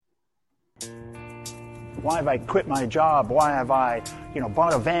Why have I quit my job? Why have I,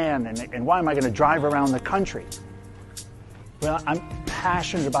 bought a van? And why am I going to drive around the country? Well, I'm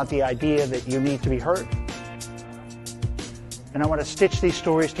passionate about the idea that you need to be heard. And I want to stitch these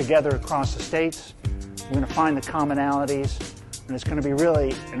stories together across the states. We're going to find the commonalities. And it's going to be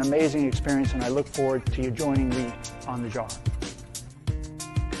really an amazing experience. And I look forward to you joining me on the jar.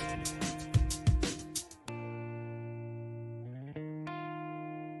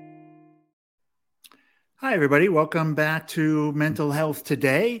 Hi, everybody. Welcome back to Mental Health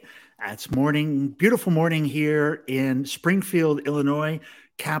Today. It's beautiful morning here in Springfield, Illinois,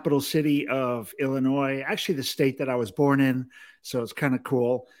 capital city of Illinois, actually the state that I was born in. So it's kind of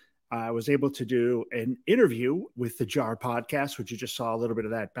cool. I was able to do an interview with the JAR podcast, which you just saw a little bit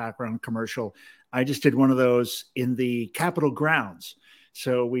of that background commercial. I just did one of those in the Capitol grounds.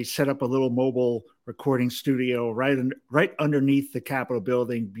 So we set up a little mobile recording studio right underneath the Capitol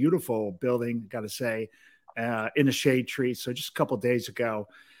building. Beautiful building, got to say. In a shade tree. So just a couple of days ago.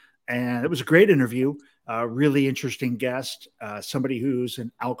 And it was a great interview, really interesting guest, somebody who's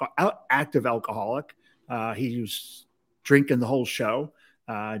an active alcoholic. He was drinking the whole show,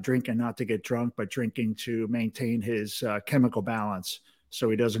 drinking not to get drunk, but drinking to maintain his chemical balance so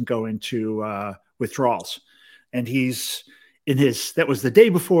he doesn't go into withdrawals. And that was the day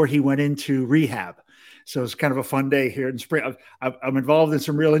before he went into rehab. So it's kind of a fun day here in spring. I'm involved in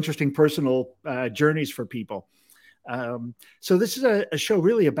some real interesting personal journeys for people. So this is a show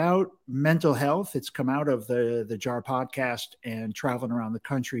really about mental health. It's come out of the JAR podcast and traveling around the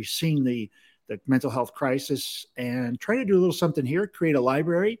country, seeing the mental health crisis and trying to do a little something here, create a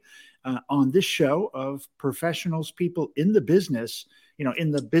library on this show of professionals, people in the business, in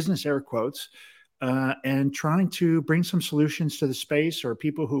the business air quotes, and trying to bring some solutions to the space or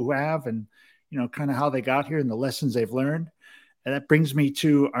people who have and kind of how they got here and the lessons they've learned. And that brings me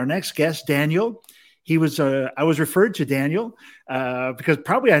to our next guest, Daniel. I was referred to Daniel because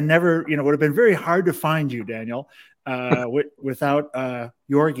probably I never, would have been very hard to find you, Daniel, without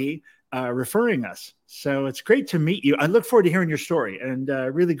Yorgi referring us. So it's great to meet you. I look forward to hearing your story and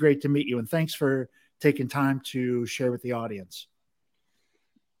really great to meet you. And thanks for taking time to share with the audience.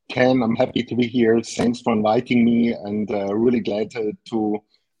 Ken, I'm happy to be here. Thanks for inviting me and really glad to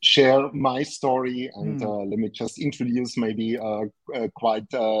share my story. And let me just introduce maybe quite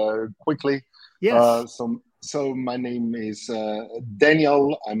quickly. Yes. So my name is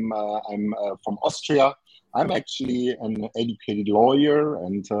Daniel. I'm from Austria. I'm actually an educated lawyer,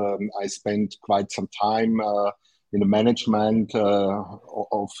 and I spent quite some time in the management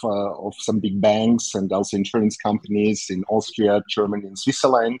of some big banks and also insurance companies in Austria, Germany, and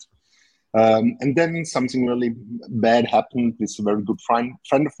Switzerland. And then something really bad happened with a very good friend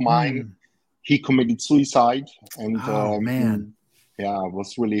of mine. He committed suicide, and man. Yeah, it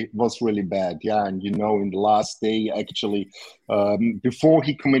was really bad. Yeah, and in the last day, actually, before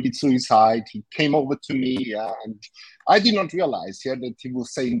he committed suicide, he came over to me. Yeah, and I did not realize that he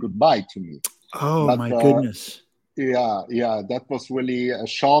was saying goodbye to me. Oh, my goodness. Yeah, that was really a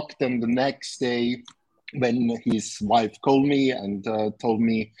shock. Then the next day, when his wife called me and told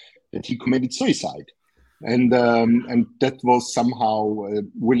me that he committed suicide. And that was somehow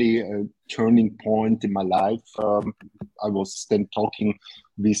really a turning point in my life. I was then talking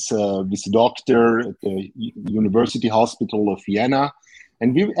with a doctor at the University Hospital of Vienna,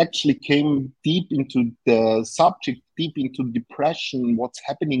 and we actually came deep into the subject, deep into depression, what's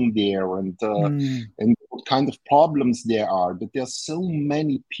happening there, and what kind of problems there are. That there are so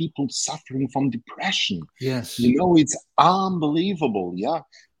many people suffering from depression. Yes, it's unbelievable. Yeah.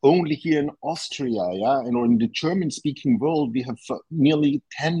 Only here in Austria, and in the German-speaking world, we have nearly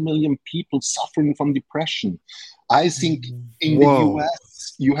 10 million people suffering from depression. I think in the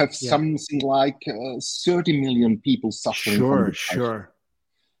US, you have something like 30 million people suffering from depression. Sure.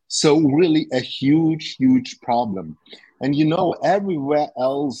 So really a huge, huge problem. And everywhere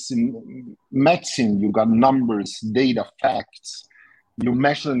else in medicine, you got numbers, data, facts. You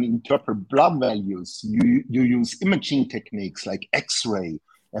measure and interpret blood values. You use imaging techniques like X-ray,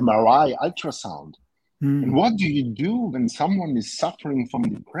 MRI, ultrasound. And what do you do when someone is suffering from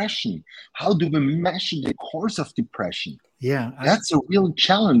depression? How do we measure the course of depression? Yeah. That's a real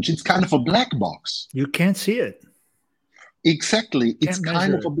challenge. It's kind of a black box. You can't see it. Exactly. It's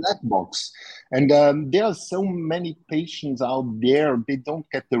kind of a black box. And there are so many patients out there, they don't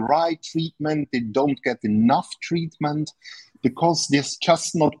get the right treatment. They don't get enough treatment because it's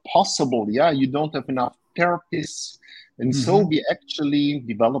just not possible. Yeah, you don't have enough therapists. And so we actually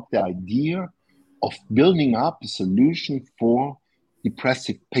developed the idea of building up a solution for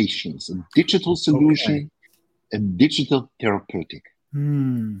depressive patients, a digital solution, a digital therapeutic.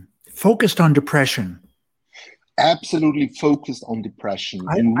 Focused on depression. absolutely focused on depression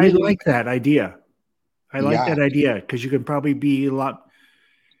and I really, like that idea. I like yeah, that idea because you can probably be a lot.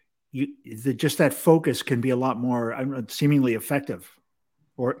 Just that focus can be a lot more seemingly effective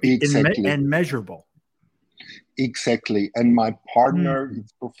or exactly. and measurable. Exactly. And my partner, Mm.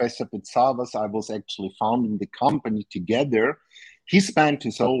 it's Professor Pizzavas, I was actually founding the company together. He spent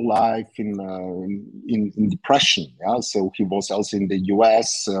his whole life in depression. Yeah, so he was also in the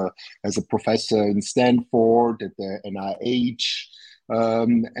US as a professor in Stanford at the NIH.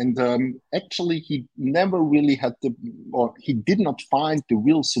 And actually, he never really had or he did not find the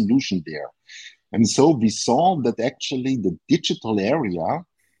real solution there. And so we saw that actually the digital area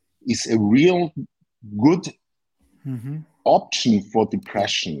is a real good Hmm. option for Yeah.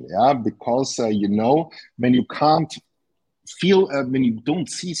 depression. Yeah, because when you can't feel, when you don't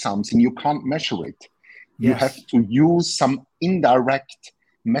see something, you can't measure it. You have Yes. to use some indirect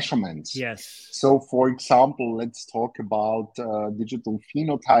measurements. Yes. So, for example, let's talk about digital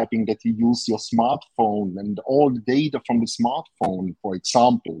phenotyping, that you use your smartphone and all the data from the smartphone, for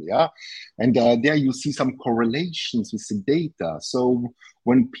example. Yeah. And there you see some correlations with the data. So,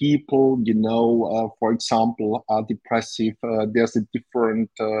 when people, for example, are depressive, there's a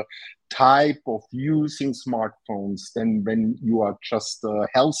different type of using smartphones than when you are just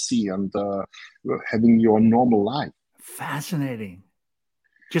healthy and having your normal life. Fascinating.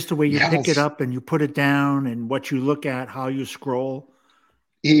 Just the way you pick it Yes, up and you put it down and what you look at, how you scroll,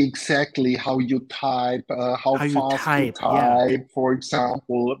 exactly. How you type, how how you fast you type. Yeah. type, for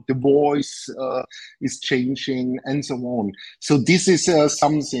example, the voice is changing and so on. So this is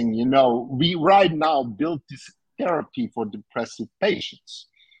something, we right now build this therapy for depressive patients.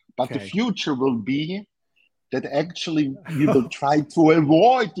 But the Okay. future will be that actually we will try to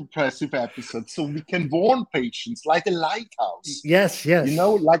avoid depressive episodes so we can warn patients like a lighthouse, Yes. Yes.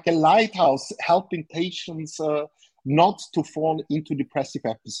 like a lighthouse helping patients not to fall into depressive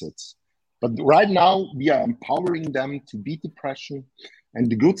episodes. But right now we are empowering them to beat depression. And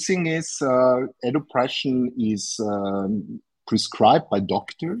the good thing is, depression is prescribed by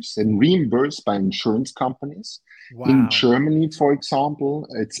doctors and reimbursed by insurance companies. In Wow. Germany, for example,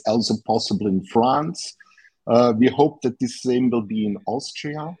 it's also possible in France. We hope that this same will be in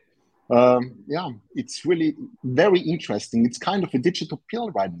Austria. Yeah, it's really very interesting. It's kind of a digital pill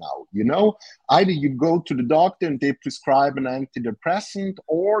right now. Either you go to the doctor and they prescribe an antidepressant,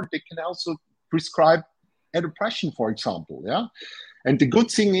 or they can also prescribe a depression, for example. Yeah. And the good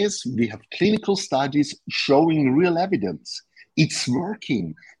thing is, we have clinical studies showing real evidence. It's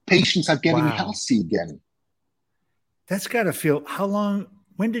working. Patients are getting Wow. healthy again. That's got to feel how long?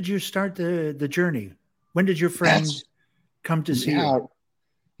 When did you start the journey? When did your friend That's, come to see you? yeah,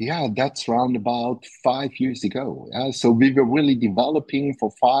 Yeah, that's around about 5 years ago. So we were really developing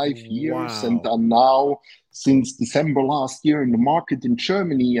for 5 years and Wow. are now, since December last year, in the market in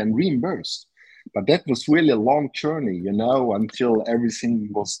Germany and reimbursed. But that was really a long journey, until everything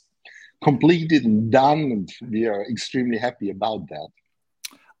was completed and done. And we are extremely happy about that.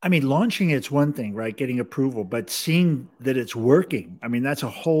 I mean, launching it's one thing, right? Getting approval, but seeing that it's working, I mean, that's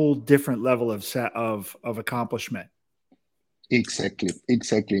a whole different level of of accomplishment. Exactly,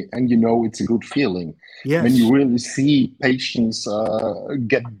 exactly. And it's a good feeling when you Yes. really see patients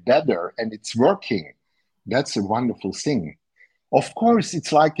get better and it's working. That's a wonderful thing. Of course,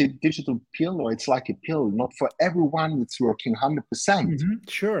 it's like a digital pill, or it's like a pill. Not for everyone, it's working 100%. Hmm.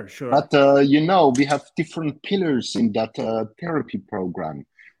 Sure. Sure. But, we have different pillars in that therapy program.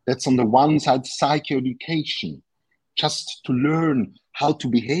 That's on the one side, psychoeducation, just to learn how to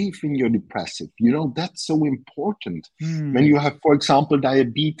behave when you're depressive. That's so important. When Hmm. you have, for example,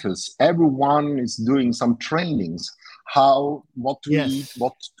 diabetes, everyone is doing some trainings, what to eat, Yes.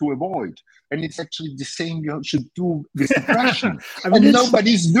 what to avoid. And it's actually the same you should do with depression. I mean, And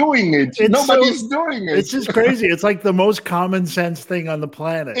nobody's doing it. it's so Nobody's doing it's it. just crazy. It's like the most common sense thing on the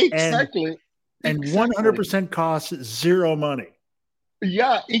planet, Exactly. and Exactly. 100% costs zero money.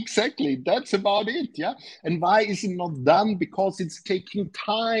 Yeah, exactly. That's about it. Yeah. And why is it not done? Because it's taking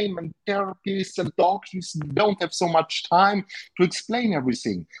time, and therapists and doctors don't have so much time to explain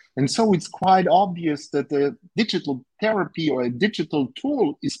everything. And so it's quite obvious that a digital therapy or a digital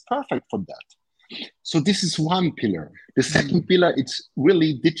tool is perfect for that. So this is one pillar. The second Hmm. pillar, it's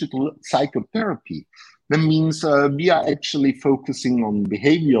really digital psychotherapy. That means we are actually focusing on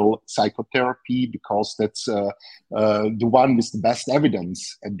behavioral psychotherapy because that's the one with the best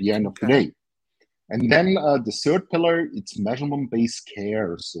evidence at the end of the Okay. day. And then the third pillar, it's measurement-based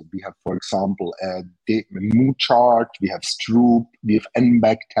care. So we have, for example, the mood chart, we have Stroop, we have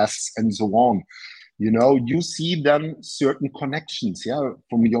NBAC tests, and so on. You see then certain connections, yeah,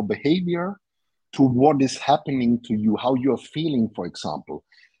 from your behavior to what is happening to you, how you are feeling, for example.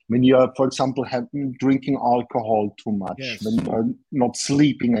 When you are, for example, drinking alcohol too much, when Yes. you are not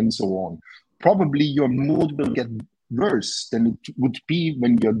sleeping and so on, probably your mood will get worse than it would be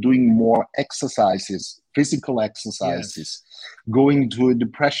when you're doing more exercises, physical Yes. exercises, going to a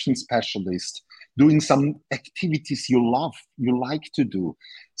depression specialist, doing some activities you love, you like to do.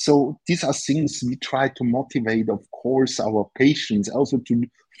 So these are things we try to motivate, of course, our patients also to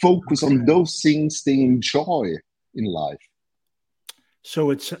focus on Okay. those things they enjoy in life.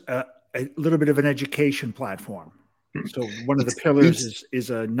 So it's a little bit of an education platform. So one of the It's pillars it's is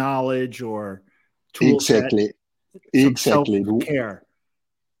a knowledge or tool set, exactly some self exactly care.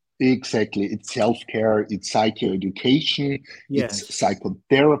 exactly. It's healthcare, it's psychoeducation, it's Yes.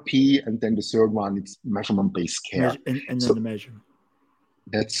 psychotherapy, and then the third one it's measurement based care. And then So the measure.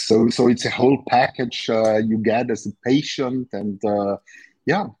 that's so it's a whole package you get as a patient, and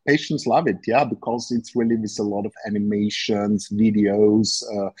yeah, patients love it, yeah, because it's really with a lot of animations, videos,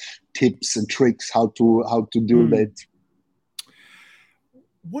 tips and tricks how to do that.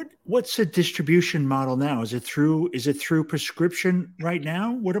 Hmm. What's the distribution model now? Is it through prescription right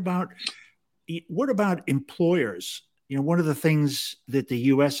now? What about employers? You know, one of the things that the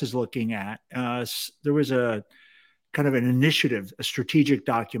U.S. is looking at, there was a kind of an initiative, a strategic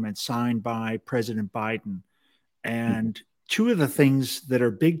document signed by President Biden. And two of the things that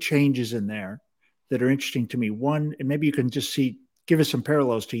are big changes in there that are interesting to me, one, and maybe you can just give us some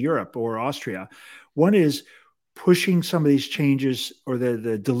parallels to Europe or Austria. One is pushing some of these changes or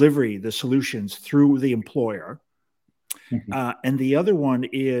the delivery, the solutions through the employer. And the other one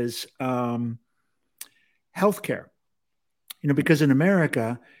is healthcare. You know, because in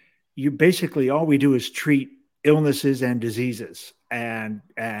America, you basically all we do is treat illnesses and diseases and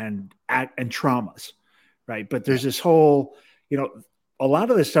traumas, right? But Yeah, there's this whole, you know, a lot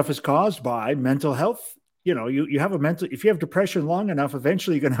of this stuff is caused by mental health. You know, you have a mental, if you have depression long enough,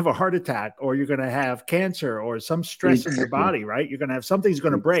 eventually you're going to have a heart attack or you're going to have cancer or some stress in your exactly, body, right? You're going to have something's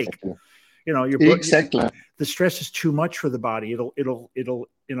going to break. exactly, You know, exactly. the stress is too much for the body. It'll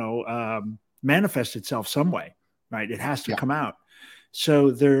manifest itself some way, right? It has to Yeah. come out. So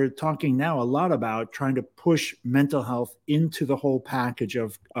they're talking now a lot about trying to push mental health into the whole package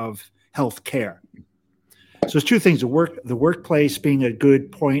of health care. So it's two things: the workplace being a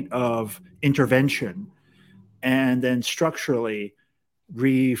good point of intervention, and then structurally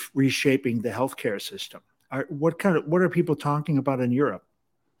reshaping the healthcare system. What are people talking about in Europe?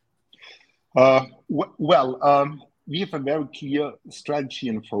 Well, we have a very clear strategy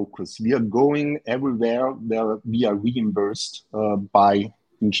and focus. We are going everywhere where we are reimbursed by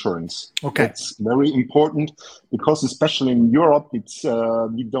insurance. Okay. That's very important because, especially in Europe, it's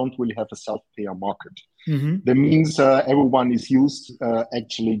we don't really have a self-payer market. Mm-hmm. That means everyone is used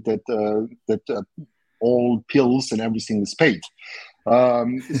actually that all pills and everything is paid.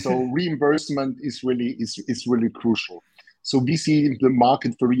 So reimbursement is really crucial. So we see the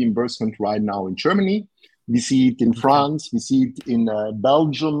market for reimbursement right now in Germany. We see it in Okay. France. We see it in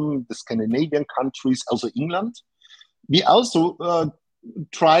Belgium, the Scandinavian countries, also England. We also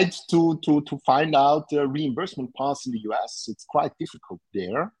tried to find out the reimbursement paths in the US. It's quite difficult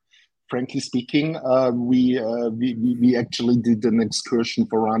there. Frankly speaking, we actually did an excursion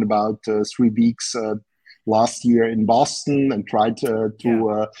for around about 3 weeks last year in Boston and tried Yeah.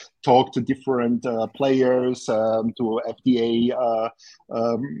 to talk to different players, to FDA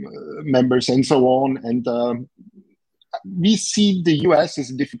members, and so on. And we see the US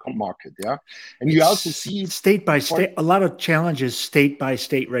as a difficult market, yeah. And you also It's see, state by for state, a lot of challenges state by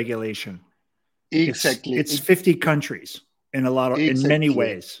state regulation. exactly, It's 50 countries in many exactly.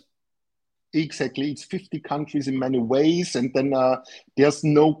 ways. Exactly. It's 50 countries in many ways. And then there's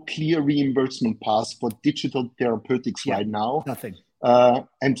no clear reimbursement path for digital therapeutics Yeah. right now. Nothing.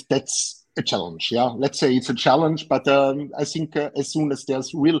 And that's a challenge. Yeah. Let's say it's a challenge. But I think as soon as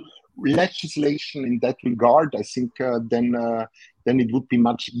there's real legislation in that regard, I think then it would be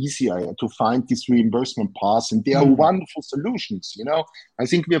much easier to find these reimbursement paths. And they are Mm. wonderful solutions. You know, I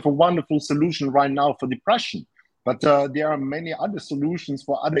think we have a wonderful solution right now for depression. But there are many other solutions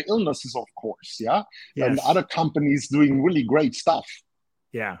for other illnesses, of course, yeah, and Yes. other companies doing really great stuff.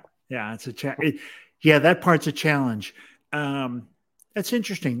 Yeah. Yeah. Yeah. That part's a challenge. Um, that's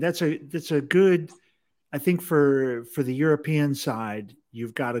interesting. That's a good, I think for the European side,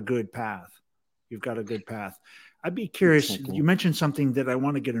 you've got a good path. You've got a good path. I'd be curious. Exactly. You mentioned something that I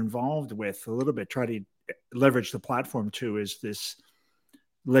want to get involved with a little bit, try to leverage the platform to is this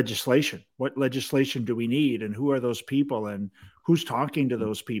legislation. What legislation do we need, and who are those people, and who's talking to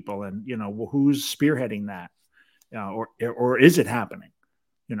those people, and who's spearheading that, or is it happening?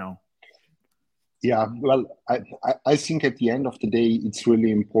 You know. Yeah, well, I think at the end of the day, it's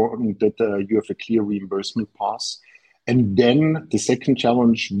really important that you have a clear reimbursement path. And then the second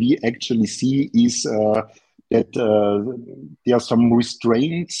challenge we actually see is that there are some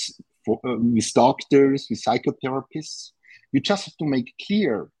restraints with doctors, with psychotherapists. You just have to make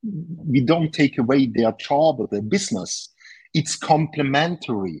clear we don't take away their job or their business. It's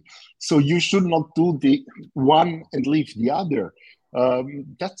complementary. So you should not do the one and leave the other.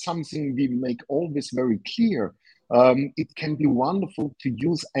 That's something we make always very clear. It can be wonderful to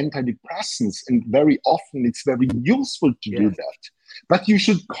use antidepressants, and very often it's very useful to do Yes. that. But you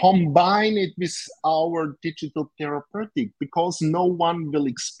should combine it with our digital therapeutic, because no one will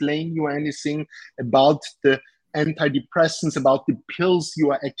explain you anything about the antidepressants, about the pills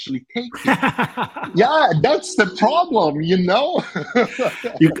you are actually taking. Yeah, that's the problem, you know.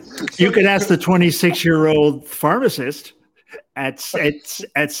 you So, could ask the 26-year-old pharmacist at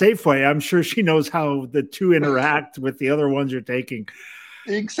Safeway. I'm sure she knows how the two interact with the other ones you're taking.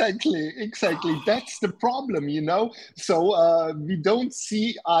 exactly. That's the problem, you know. So we don't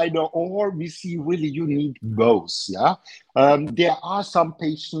see either or. We see really you need both. Yeah. There are some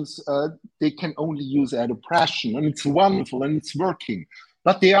patients they can only use air depression, and it's wonderful and it's working.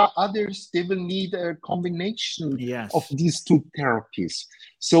 But there are others they will need a combination of Yes. these two therapies.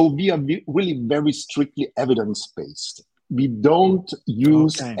 So we are really very strictly evidence based. We don't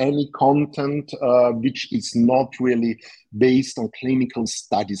use Okay. any content which is not really based on clinical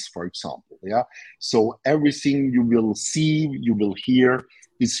studies, for example. Yeah. So everything you will see, you will hear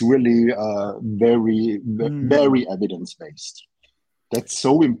is really very evidence based. That's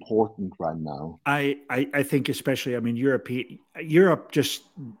so important right now. I think especially, I mean, Europe just,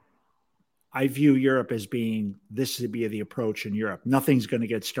 I view Europe as being, this would be the approach in Europe. Nothing's going to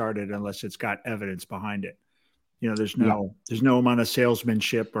get started unless it's got evidence behind it. You know, Yeah. there's no amount of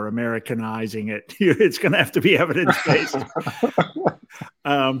salesmanship or Americanizing it. It's going to have to be evidence based.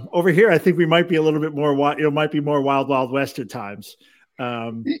 Over here, I think we might be a little bit more, might be more wild west at times.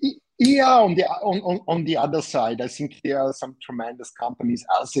 Yeah, on the other side, I think there are some tremendous companies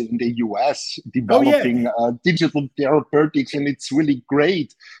also in the US Oh yeah, developing digital therapeutics, and it's really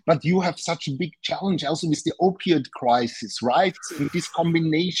great. But you have such a big challenge also with the opioid crisis, right? In this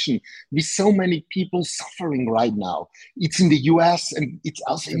combination with so many people suffering right now. It's in the US and it's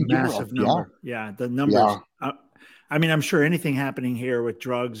also it's a in Europe. massive Yeah, number. Yeah, the numbers. yeah, I mean, I'm sure anything happening here with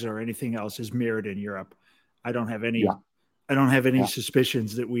drugs or anything else is mirrored in Europe. I don't have yeah, any I don't have any yeah,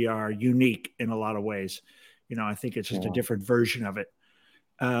 suspicions that we are unique in a lot of ways. You know, I think it's just a yeah, different version of it.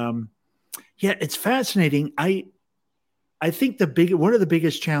 Um, yeah, it's fascinating. I think one of the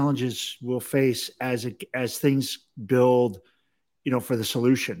biggest challenges we'll face as things build, you know, for the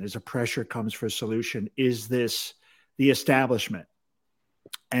solution, as a pressure comes for a solution, is the establishment.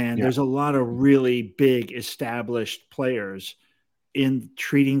 And yeah, there's a lot of really big established players in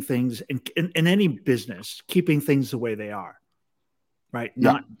treating things in any business, keeping things the way they are, right?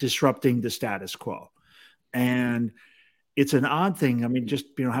 yeah, Not disrupting the status quo. And it's an odd thing. I mean, just,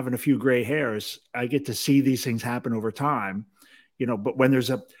 you know, having a few gray hairs, I get to see these things happen over time, you know, but when there's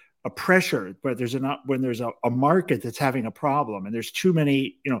a pressure, but when there's a market that's having a problem and there's too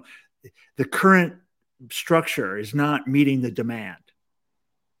many, you know, the current structure is not meeting the demand.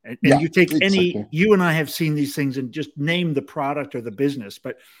 And yeah, you take exactly. you and I have seen these things and just name the product or the business,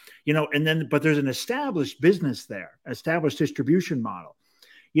 but, you know, but there's an established business there, established distribution model.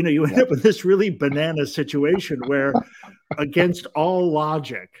 You know, you end Yeah, up in this really banana situation where, against all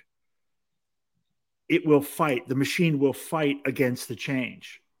logic, the machine will fight against the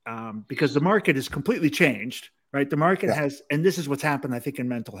change, because the market is completely changed, right? The market yeah, has, and this is what's happened, I think, in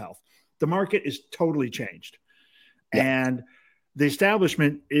mental health. The market is totally changed. yeah, And the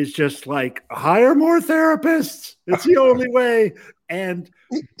establishment is just like, hire more therapists. It's the only way. And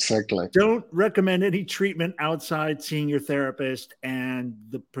exactly. don't recommend any treatment outside seeing your therapist and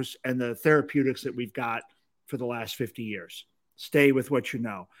the therapeutics that we've got for the last 50 years. Stay with what you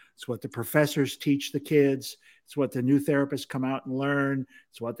know. It's what the professors teach the kids. It's what the new therapists come out and learn.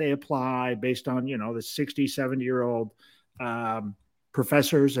 It's what they apply based on, you know, the 60, 70-year-old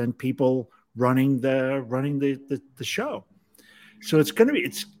professors and people running the show. So it's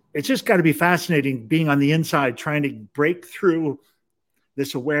just got to be fascinating being on the inside, trying to break through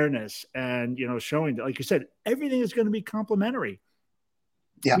this awareness and, you know, showing that, like you said, everything is going to be complementary.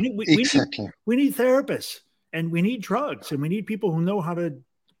 Yeah, exactly. We need therapists, and we need drugs, and we need people who know how to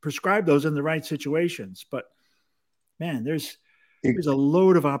prescribe those in the right situations. But man, E- there's a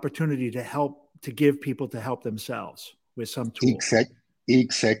load of opportunity to give people to help themselves with some tool.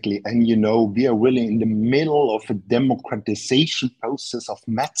 Exactly. And we are really in the middle of a democratization process of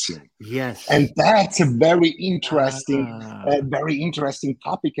medicine. And Yes. that's a Ah, very interesting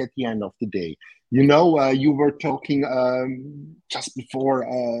topic at the end of the day. You were talking just before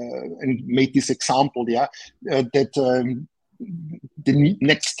and made this example, yeah, that the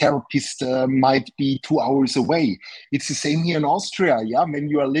next therapist might be 2 hours away. It's the same here in Austria, yeah. When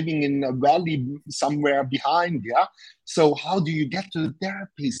you are living in a valley somewhere behind, yeah. So how do you get to the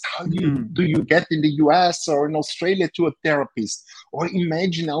therapist? How do you get in the US or in Australia to a therapist? Or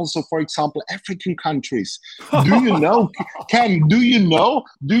imagine also, for example, African countries. Do you know, Ken? Do you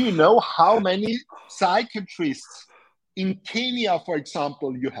know how many psychiatrists in Kenya, for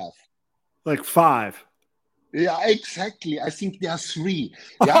example, you have? like five. Yeah, exactly. I think there are three.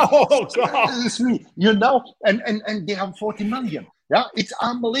 Yeah, Oh God. three. And they have 40 million. Yeah, it's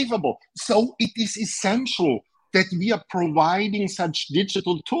unbelievable. So it is essential that we are providing such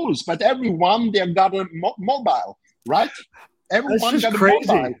digital tools. But everyone they got a mobile, right? That's Everyone just got a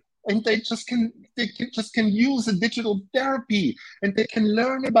mobile, crazy. and just can use a digital therapy, and they can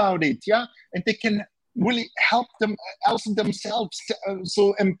learn about it. Yeah, and they can really help them also themselves,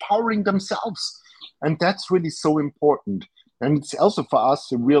 so empowering themselves, and that's really so important. And it's also for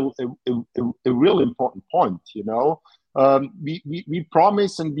us a real important point. We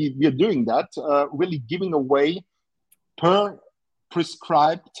promise, and we are doing that, really giving away per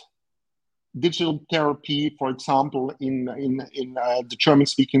prescribed digital therapy, for example, in the German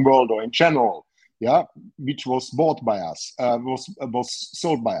speaking world or in general, yeah, which was bought by us, was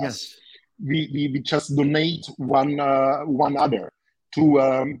sold by us. Yes. We just donate one other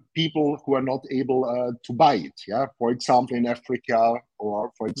to people who are not able to buy it. Yeah, for example, in Africa,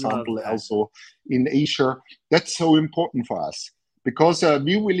 or for Love example, that. also in Asia. That's so important for us because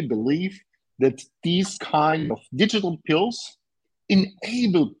we really believe that these kind of digital pills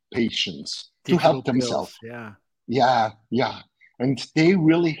enable patients to Digital help themselves. pills. Yeah. Yeah, yeah. And they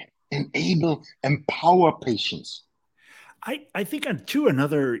really empower patients. I think too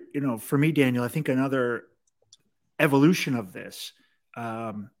another, for me, Daniel, I think another evolution of this.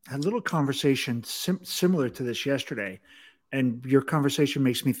 Had a little conversation similar to this yesterday, and your conversation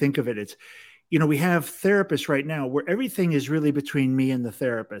makes me think of it. It's, we have therapists right now where everything is really between me and the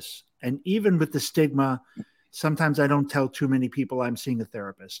therapist. And even with the stigma, sometimes I don't tell too many people I'm seeing a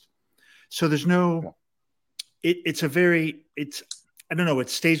therapist. So there's Yeah, no, it's a very, I don't know, it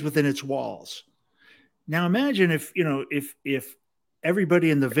stays within its walls. Now imagine if, if everybody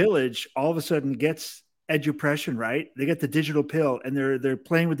in the village all of a sudden gets edupression, right? They get the digital pill and they're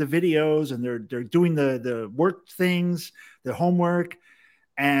playing with the videos and they're doing the work things, the homework,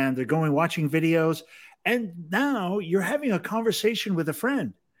 and they're going watching videos. And now you're having a conversation with a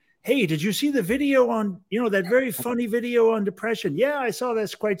friend. Hey, did you see the video on, that very funny video on depression? Yeah, I saw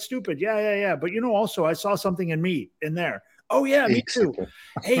that's quite stupid. Yeah, yeah, yeah. But also I saw something in me in there. Oh yeah, me too. exactly.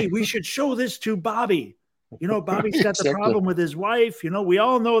 Hey, we should show this to Bobby. Bobby's got the Exactly. problem with his wife. We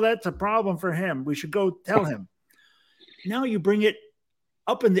all know that's a problem for him. We should go tell him. Now you bring it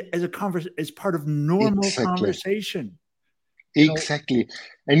up as a as part of normal Exactly. conversation. You know, Exactly.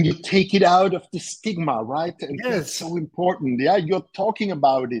 And you take it out of the stigma, right? And that's yes. so important. Yeah, you're talking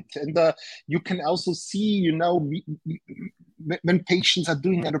about it. And you can also see, when patients are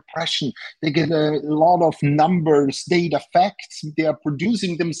doing a depression, they get a lot of numbers, data, facts they are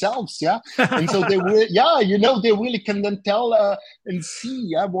producing themselves. Yeah. And so they really can then tell and see,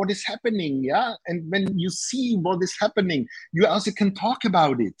 yeah, what is happening. Yeah. And when you see what is happening, you also can talk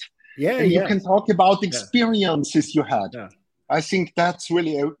about it, Yeah, and you can yes. talk about Yeah. experiences you had. Yeah. I think that's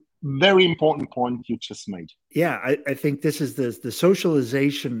really a very important point you just made. Yeah, I think this is the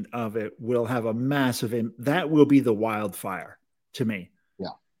socialization of it will have a massive that will be the wildfire to me.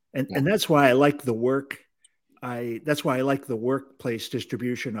 Yeah, And yeah. that's why I like the work. That's why I like the workplace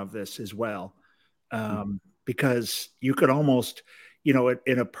distribution of this as well. Mhm. Because you could almost,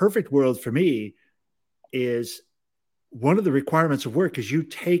 in a perfect world for me, is one of the requirements of work is you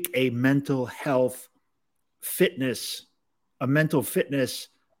take a mental health fitness, a mental fitness,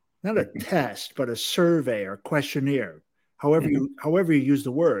 not a Mhm. test, but a survey or questionnaire, Mhm. however you use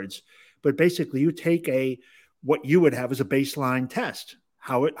the words. But basically, you take what you would have as a baseline test.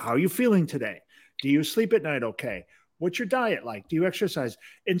 How are you feeling today? Do you sleep at night okay? What's your diet like? Do you exercise?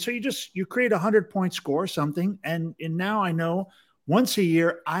 And so you create 100-point score, something, and now I know once a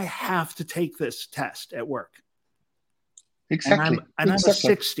year I have to take this test at work, and Exactly, I'm a exactly.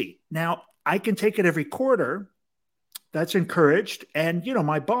 60 now. I can take it every quarter. That's encouraged. And,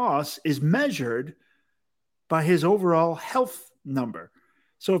 my boss is measured by his overall health number.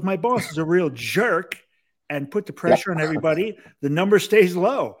 So if my boss is a real jerk and put the pressure on everybody, the number stays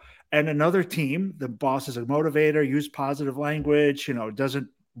low. And another team, the boss is a motivator, use positive language, doesn't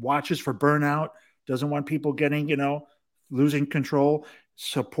watches for burnout, doesn't want people getting, losing control,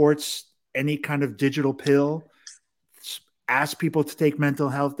 supports any kind of digital pill, ask people to take mental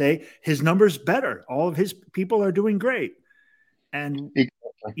health day. His number's better. All of his people are doing great. And,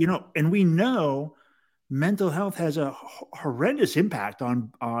 and we know mental health has a horrendous impact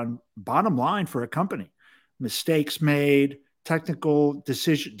on bottom line for a company. Mistakes made, technical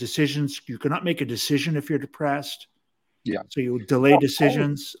decisions. You cannot make a decision if you're depressed. Yeah. So you delay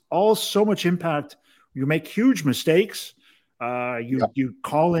decisions. So much impact. You make huge mistakes. You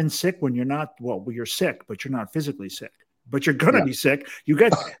call in sick when you're not, you're sick, but you're not physically sick. But you're going to be sick. You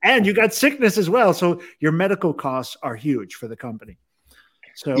got sickness as well. So your medical costs are huge for the company.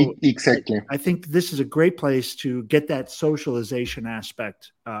 So exactly. I think this is a great place to get that socialization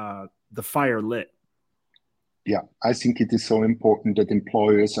aspect, the fire lit. Yeah, I think it is so important that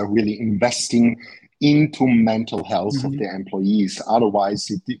employers are really investing into mental health of their employees. Otherwise,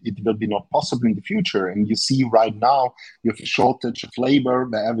 it will be not possible in the future. And you see right now, you have a shortage of labor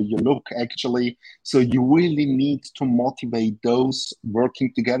wherever you look, actually. So you really need to motivate those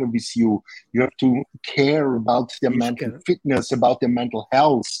working together with you. You have to care about their mental fitness, about their mental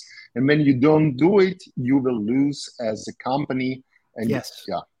health. And when you don't do it, you will lose as a company. And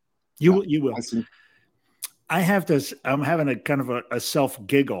you will. I have this, I'm having a kind of a self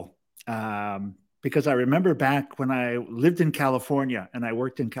giggle. Because I remember back when I lived in California and I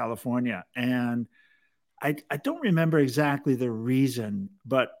worked in California, and I don't remember exactly the reason,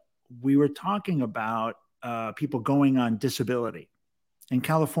 but we were talking about people going on disability. In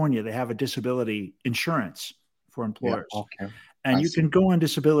California, they have a disability insurance for employers. And you can go on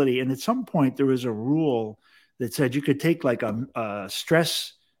disability. And at some point, there was a rule that said you could take like a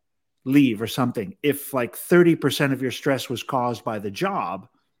stress leave or something. If like 30% of your stress was caused by the job,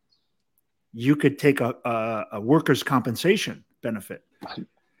 you could take a workers' compensation benefit.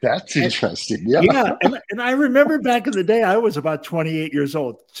 That's interesting. Yeah. Yeah. And I remember back in the day, I was about 28 years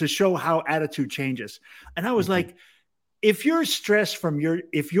old, to show how attitude changes. And I was like, if your stress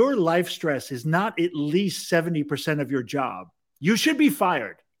if your life stress is not at least 70% of your job, you should be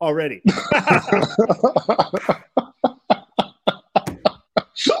fired already.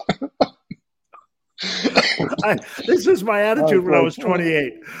 This was my attitude when I was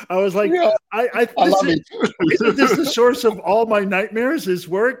 28. I was like, I love it. Isn't this the source of all my nightmares is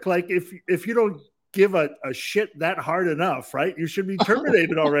work? Like if you don't give a shit that hard enough, right? You should be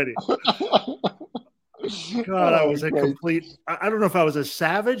terminated already. God, I was a complete, I don't know if I was a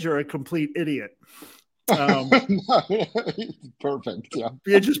savage or a complete idiot. Perfect. Yeah.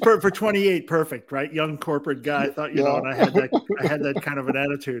 Yeah, just for 28, perfect, right? Young corporate guy. I thought, and I had that kind of an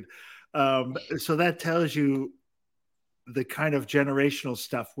attitude. So that tells you the kind of generational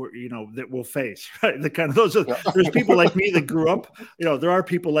stuff that we'll face, right? The kind of there's people like me that grew up, there are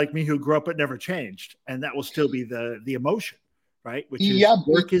people like me who grew up but never changed, and that will still be the emotion, right? Which is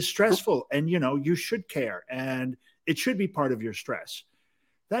work is stressful, and you should care, and it should be part of your stress.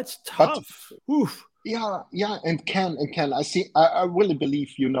 That's tough. Oof. Yeah, and Ken, I really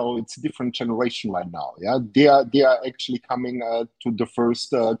believe it's a different generation right now. Yeah, they are actually coming to the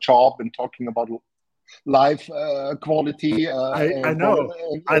first job and talking about life quality. I know.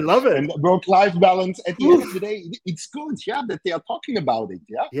 I love it. And work-life balance. At the end of the day, it's good, that they are talking about it.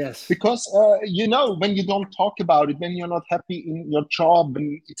 Yeah. Yes. Because when you don't talk about it, when you're not happy in your job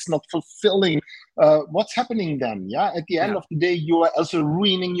and it's not fulfilling, what's happening then? Yeah. At the end of the day, you are also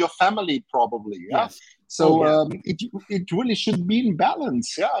ruining your family, probably. Yeah. Yes. So it really should be in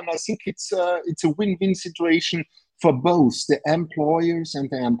balance. Yeah. And I think it's a win-win situation for both the employers and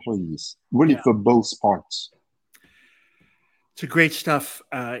the employees, really for both parts. It's great stuff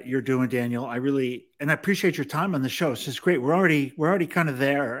you're doing, Daniel. I appreciate your time on the show. This is great. We're already kind of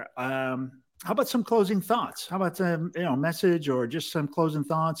there. How about some closing thoughts? How about a message or just some closing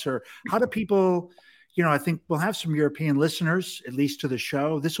thoughts? Or how do people, I think we'll have some European listeners, at least to the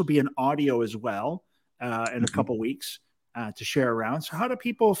show. This will be an audio as well in a couple weeks to share around. So how do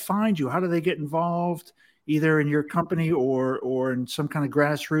people find you? How do they get involved? Either in your company or in some kind of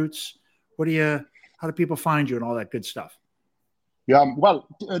grassroots? How do people find you and all that good stuff? Yeah, well,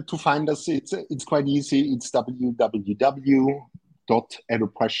 to find us, it's quite easy. It's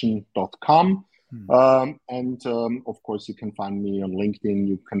www.edupression.com. And of course, you can find me on LinkedIn.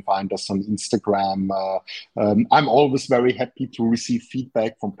 You can find us on Instagram. I'm always very happy to receive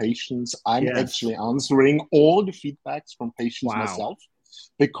feedback from patients. I'm actually answering all the feedbacks from patients myself.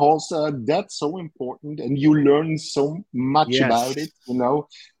 because that's so important, and you learn so much about it.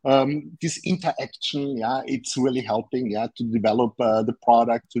 This interaction, it's really helping, to develop the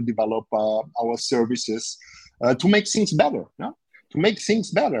product, to develop our services, to make things better. To make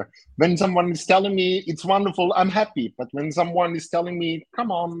things better. When someone is telling me it's wonderful, I'm happy. But when someone is telling me,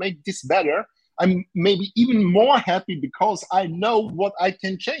 come on, make this better, I'm maybe even more happy because I know what I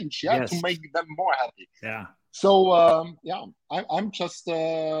can change, to make them more happy. Yeah. So, I'm just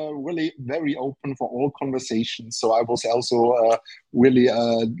really very open for all conversations. So I was also really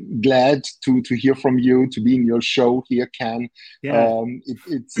glad to hear from you, to be in your show here, Ken. Yeah.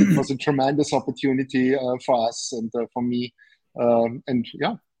 It was a tremendous opportunity for us and for me. I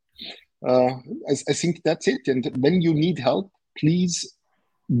think that's it. And when you need help, please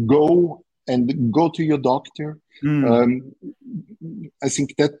go to your doctor. I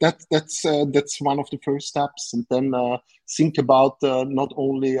think that's one of the first steps. And then think about not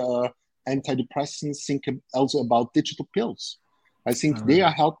only antidepressants, think also about digital pills. I think they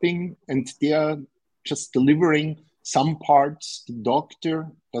are helping, and they are just delivering some parts the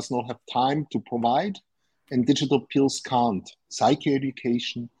doctor does not have time to provide, and digital pills can't.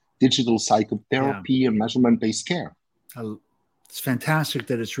 Psychoeducation, digital psychotherapy, and measurement-based care. It's fantastic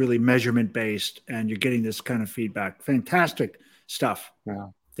that it's really measurement-based and you're getting this kind of feedback. Fantastic stuff. Yeah.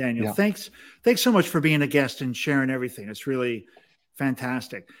 Daniel, yeah. Thanks so much for being a guest and sharing everything. It's really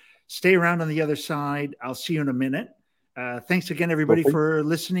fantastic. Stay around on the other side. I'll see you in a minute. Thanks again, everybody, for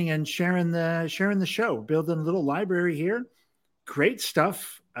listening and sharing the show. Building a little library here. Great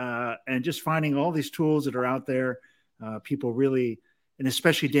stuff. And just finding all these tools that are out there. People really, and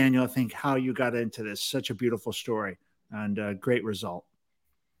especially Daniel, I think how you got into this. Such a beautiful story and a great result.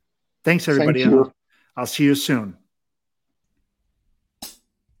 Thanks, everybody. Thank you. I'll see you soon.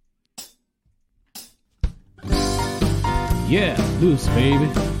 Yeah, loose, baby.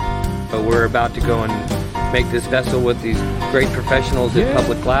 We're about to go and make this vessel with these great professionals at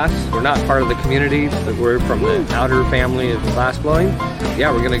Public Glass. We're not part of the community, but we're from the outer family of glassblowing.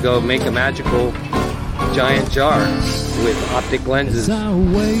 Yeah, we're going to go make a magical giant jar with optic lenses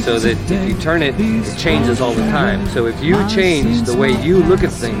so that if you turn it, it changes all the time. So if you change the way you look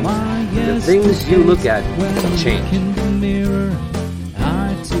at things, the things you look at change.